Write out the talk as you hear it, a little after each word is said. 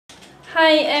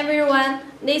Hi everyone,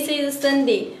 this is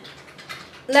Cindy.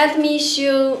 Let me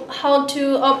show how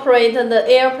to operate the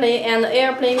AirPlay and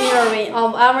AirPlay mirroring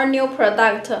of our new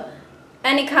product,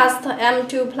 Anycast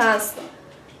M2 Plus.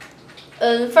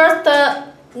 First,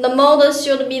 the mode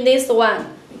should be this one.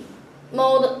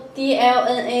 Mode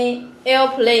DLNA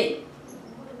AirPlay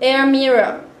Air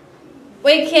Mirror.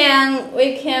 We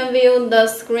can view the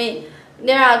screen.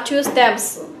 There are two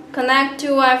steps. Connect to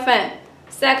Wi-Fi.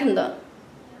 Second,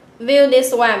 view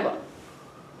this web.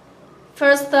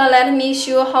 First, let me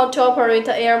show how to operate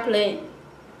AirPlay.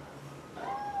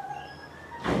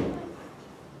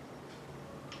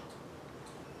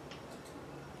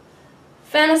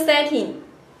 Find setting,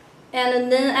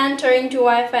 and then enter into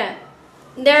Wi-Fi.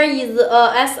 There is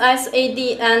a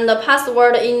SSID and the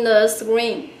password in the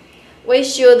screen. We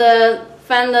should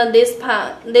find this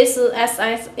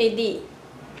SSID.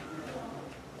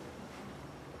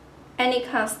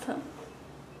 Anycast.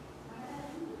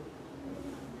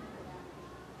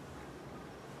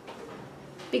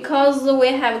 Because we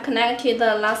have connected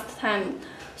last time,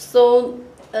 so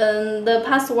the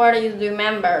password is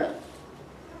remembered.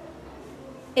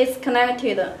 It's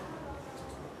connected.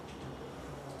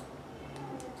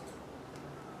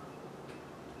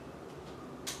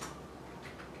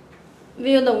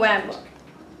 View the web.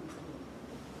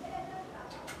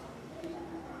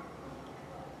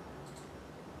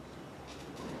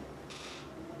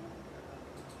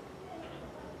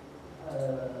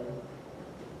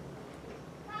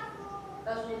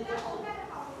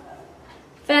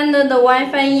 Find the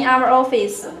Wi-Fi in our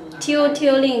office. TOT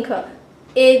link.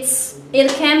 It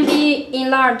can be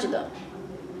enlarged.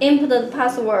 Input the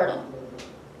password.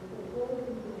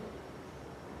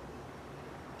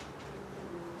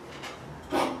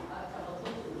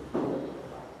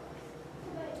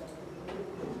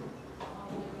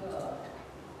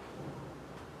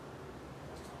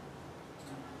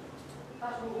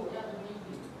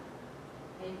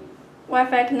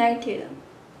 Wi-Fi connected.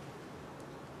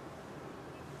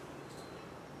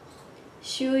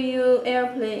 Show you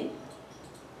AirPlay.